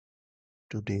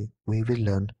Today we will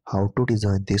learn how to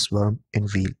design this worm and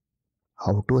wheel,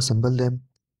 how to assemble them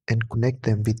and connect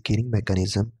them with gearing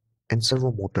mechanism and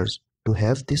servo motors to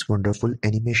have this wonderful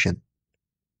animation.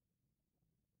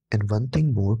 And one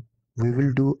thing more, we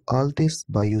will do all this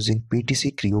by using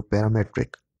PTC Creo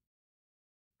parametric.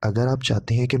 अगर आप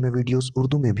चाहते हैं कि मैं videos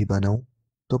Urdu में भी बनाऊं,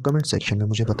 तो कमेंट सेक्शन में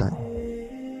मुझे बताएं।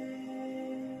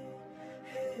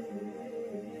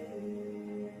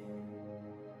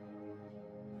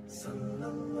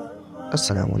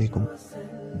 Assalamu alaikum.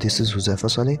 This is Huzaifa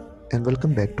Saleh and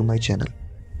welcome back to my channel.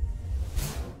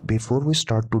 Before we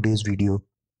start today's video,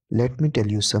 let me tell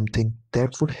you something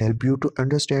that would help you to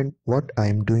understand what I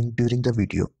am doing during the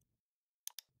video.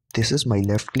 This is my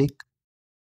left click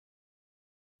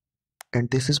and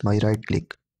this is my right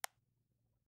click.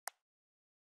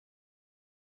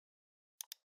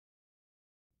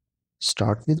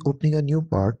 Start with opening a new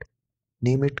part,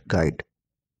 name it guide.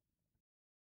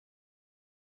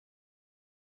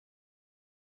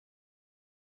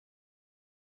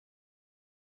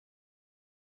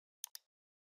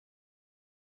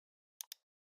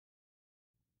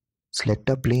 Select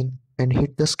a plane and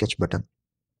hit the sketch button.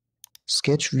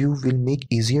 Sketch view will make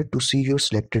easier to see your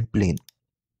selected plane.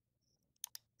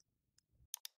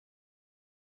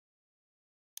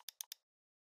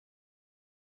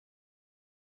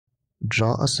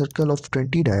 Draw a circle of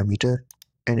 20 diameter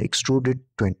and extrude it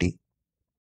 20.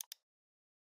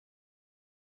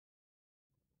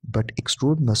 But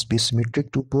extrude must be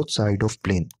symmetric to both sides of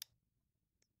plane.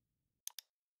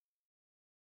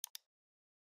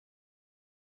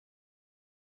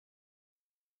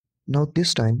 Now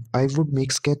this time I would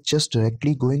make sketch just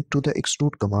directly going to the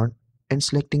extrude command and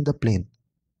selecting the plane.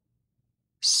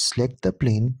 Select the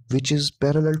plane which is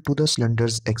parallel to the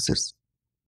cylinder's axis.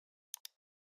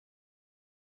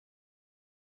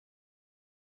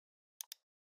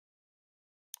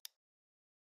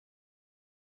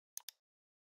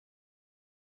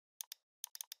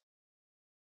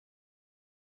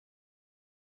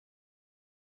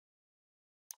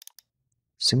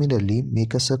 Similarly,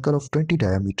 make a circle of 20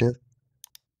 diameter,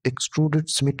 extrude it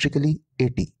symmetrically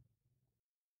 80.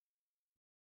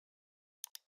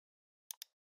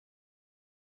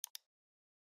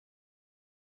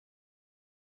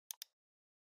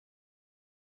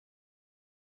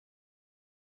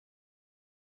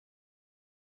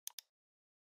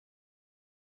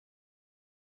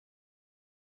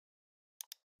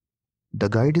 The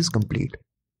guide is complete.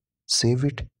 Save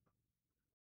it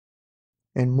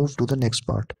and move to the next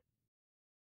part.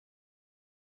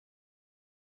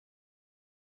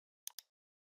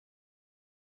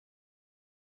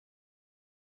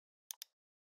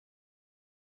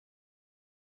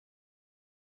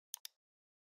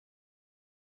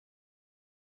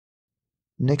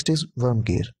 Next is worm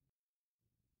gear.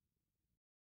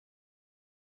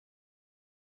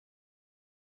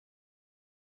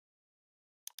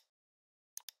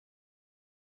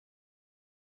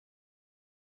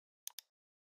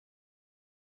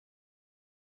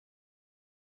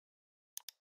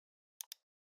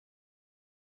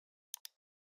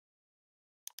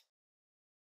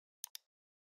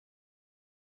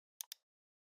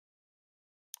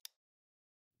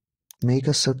 Make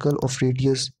a circle of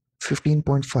radius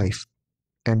 15.5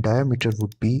 and diameter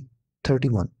would be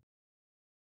 31.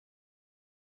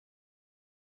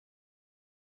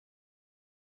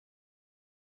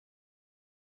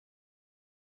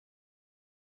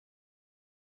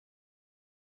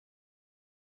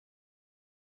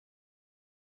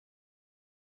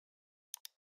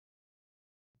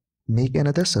 Make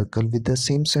another circle with the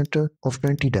same center of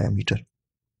 20 diameter.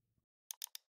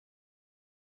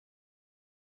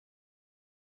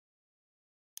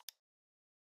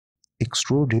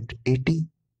 Extrude it 80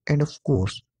 and of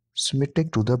course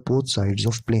symmetric to the both sides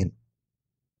of plane.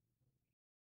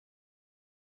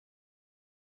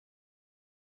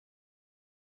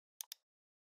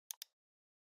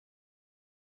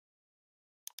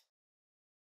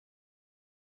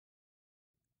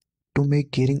 To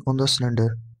make gearing on the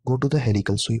cylinder, go to the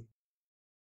helical sweep.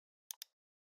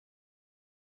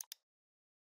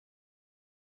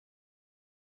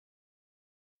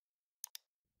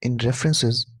 In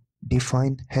references,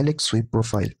 define helix sweep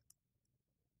profile.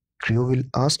 Creo will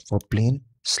ask for plane,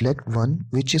 select one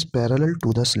which is parallel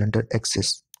to the cylinder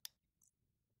axis.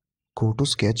 Go to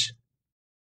sketch.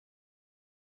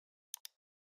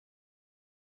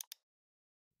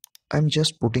 I'm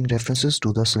just putting references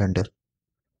to the cylinder.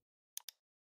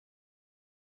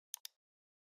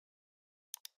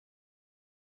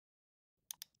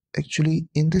 Actually,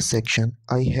 in this section,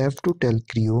 I have to tell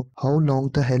Creo how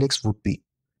long the helix would be.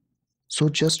 So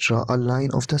just draw a line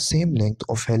of the same length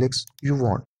of helix you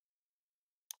want.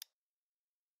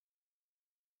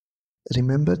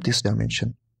 Remember this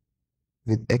dimension.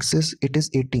 With axis it is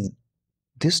 18.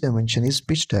 This dimension is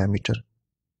pitch diameter.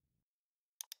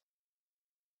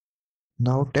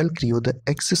 Now tell Creo the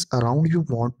axis around you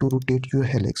want to rotate your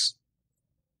helix.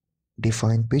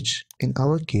 Define pitch, in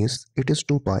our case it is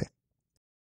 2 pi.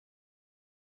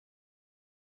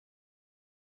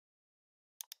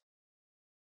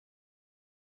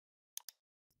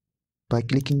 By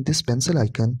clicking this pencil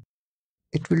icon,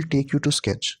 it will take you to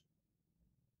sketch.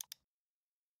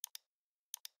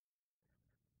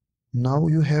 Now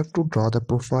you have to draw the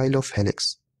profile of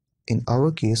helix. In our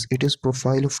case it is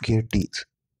profile of gear teeth.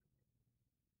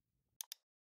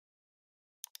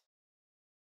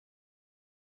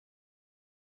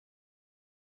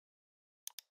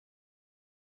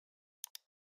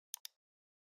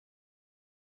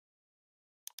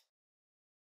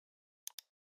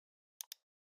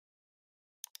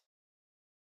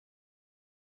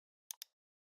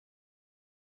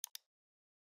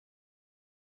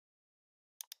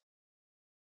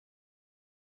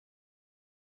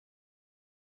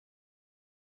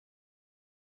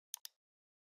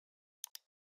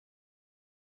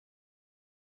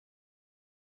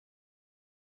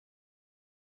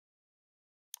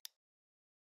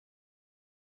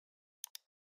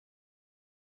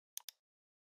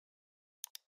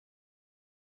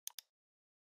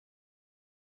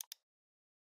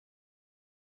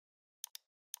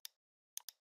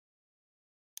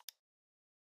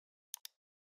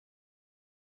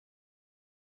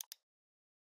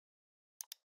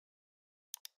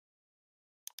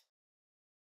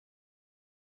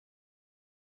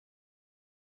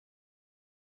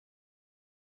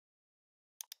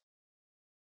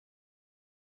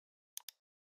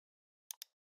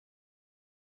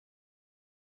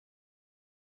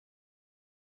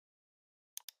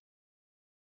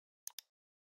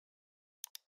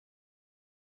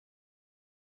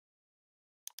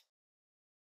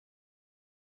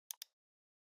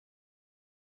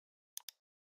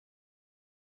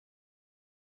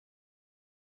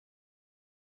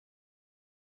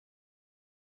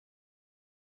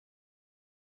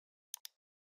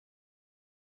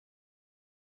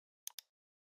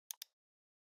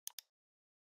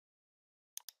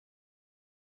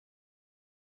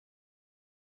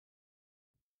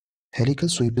 Helical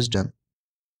sweep is done.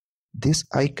 This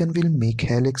icon will make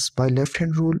helix by left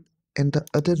hand rule and the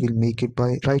other will make it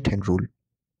by right hand rule.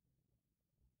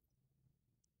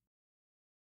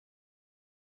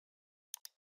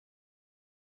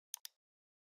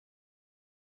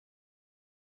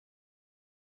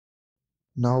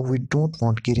 Now we don't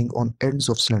want gearing on ends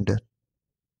of cylinder.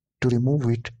 To remove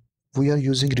it, we are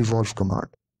using revolve command.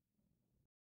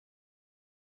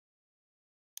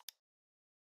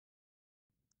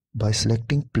 By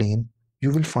selecting plane,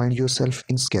 you will find yourself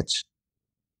in sketch.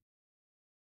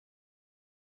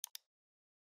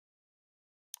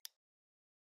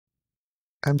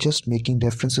 I'm just making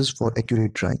references for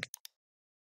accurate drawing.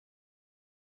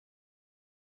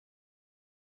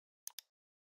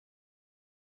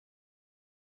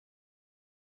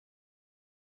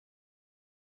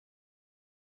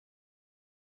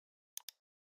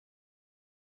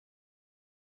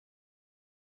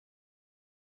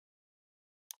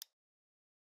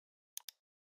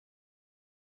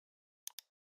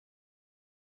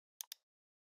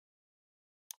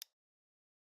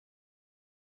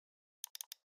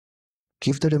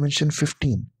 Give the dimension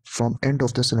 15 from end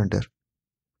of the cylinder.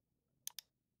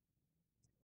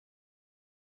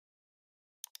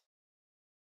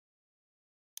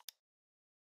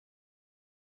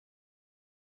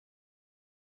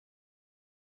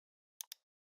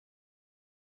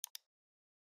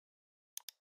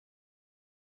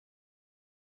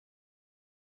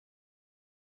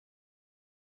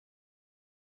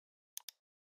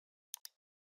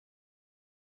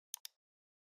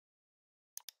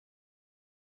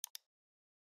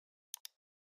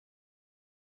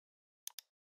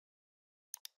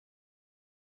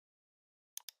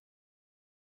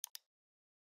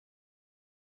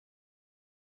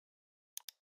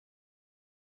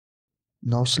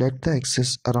 Now select the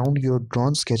axis around your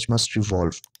drawn sketch must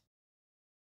revolve.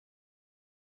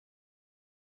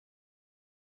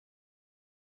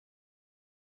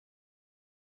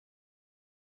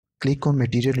 Click on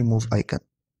material remove icon.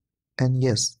 And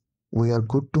yes, we are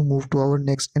good to move to our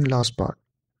next and last part.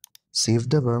 Save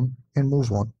the worm and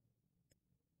move on.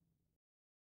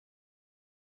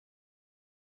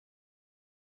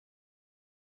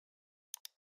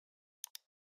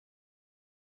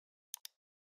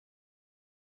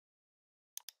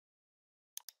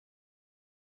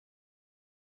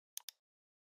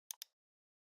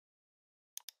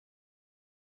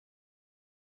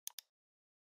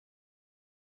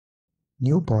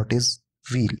 New part is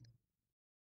wheel.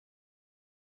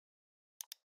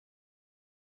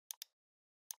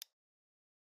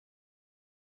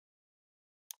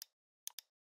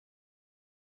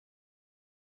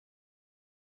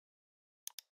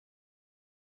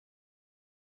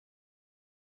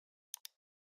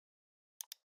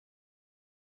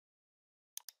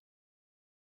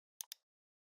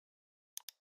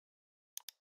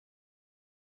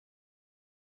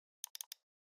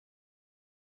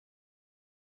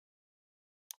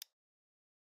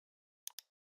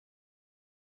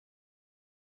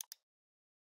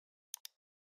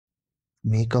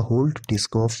 Make a whole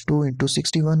disk of 2 into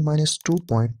 61 minus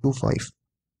 2.25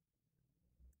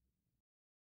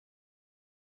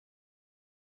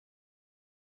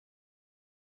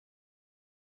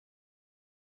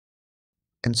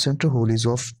 and center hole is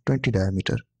of 20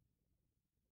 diameter.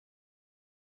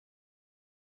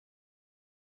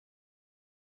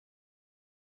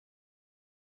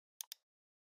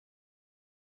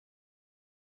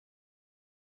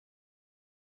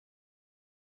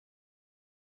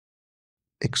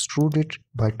 Extrude it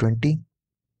by 20.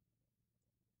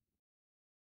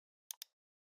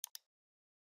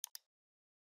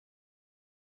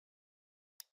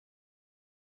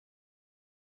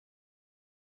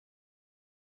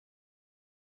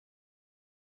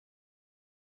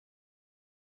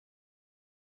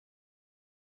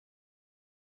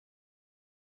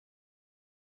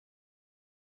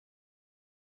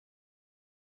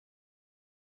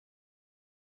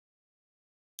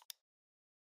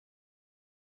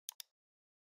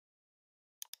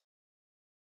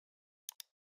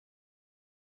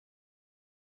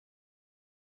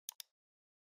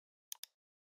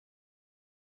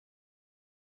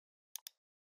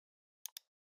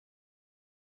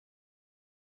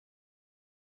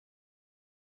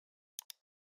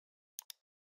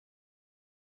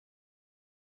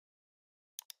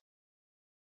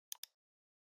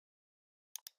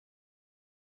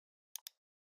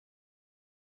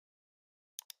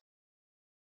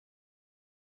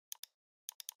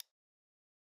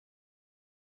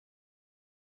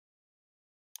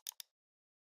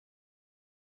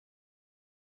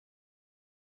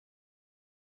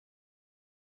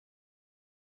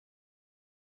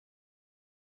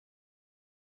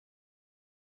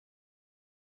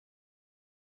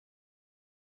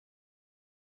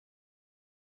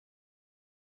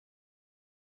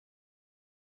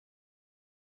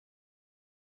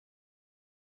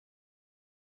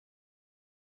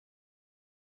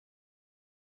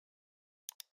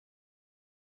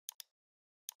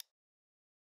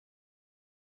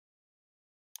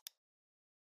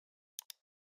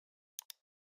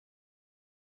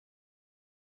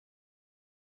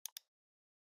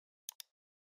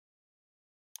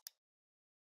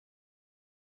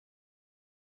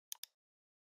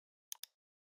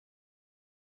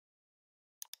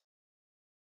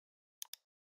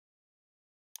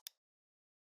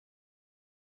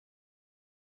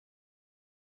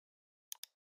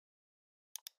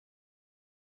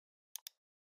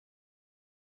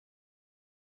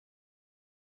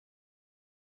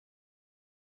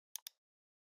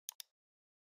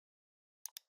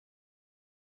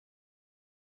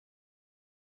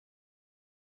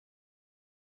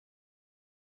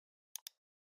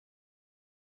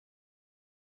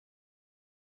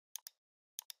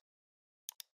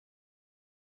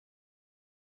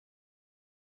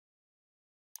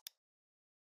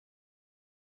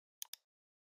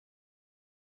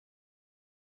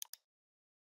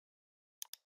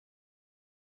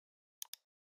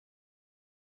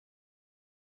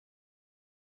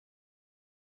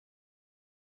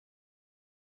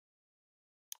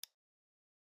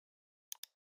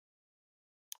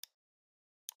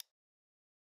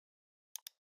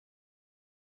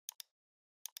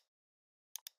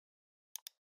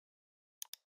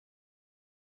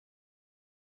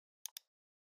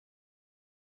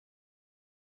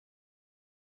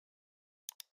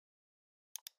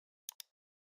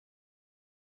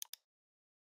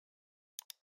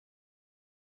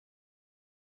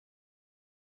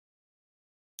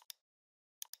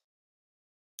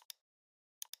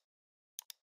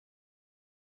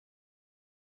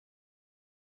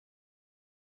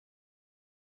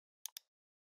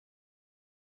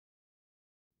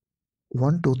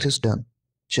 One tooth is done.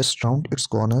 Just round its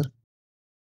corner.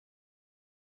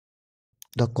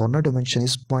 The corner dimension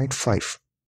is 0.5.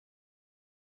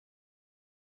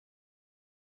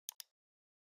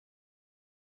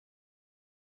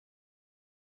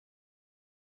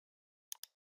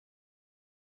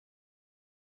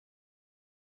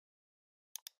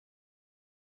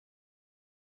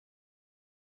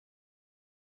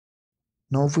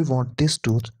 Now we want this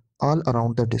tooth all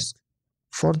around the disk.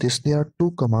 For this, there are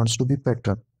two commands to be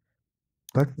pattern,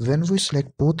 but when we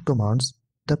select both commands,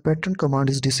 the pattern command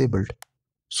is disabled.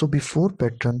 So before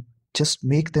pattern, just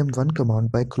make them one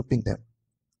command by grouping them.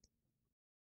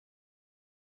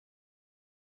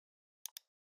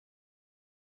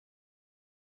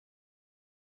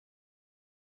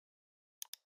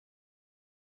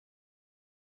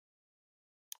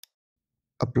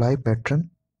 Apply pattern,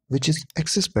 which is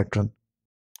access pattern.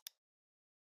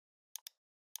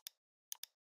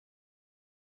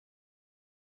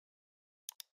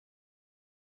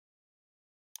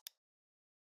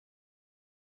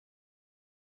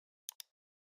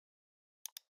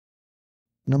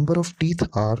 Number of teeth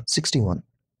are 61.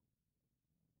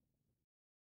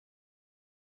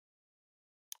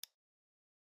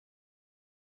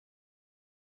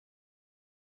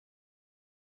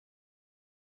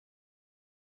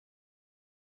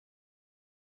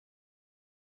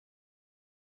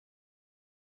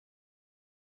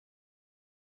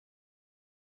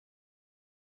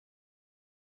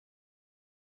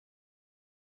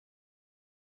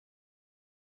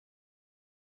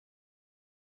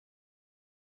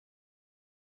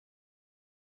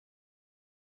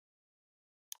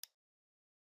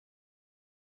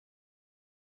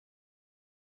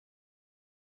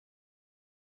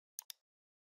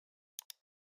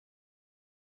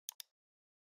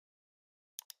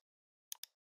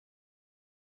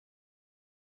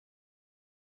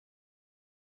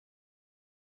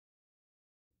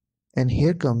 And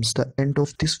here comes the end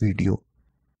of this video,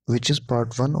 which is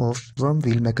part 1 of worm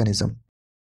wheel mechanism.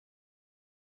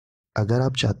 अगर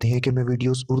आप चाहते हैं कि मैं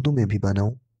videos Urdu में भी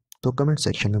बनाऊं, तो कमेंट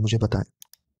सेक्शन में मुझे बताएं.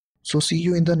 So see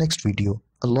you in the next video.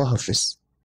 Allah Hafiz.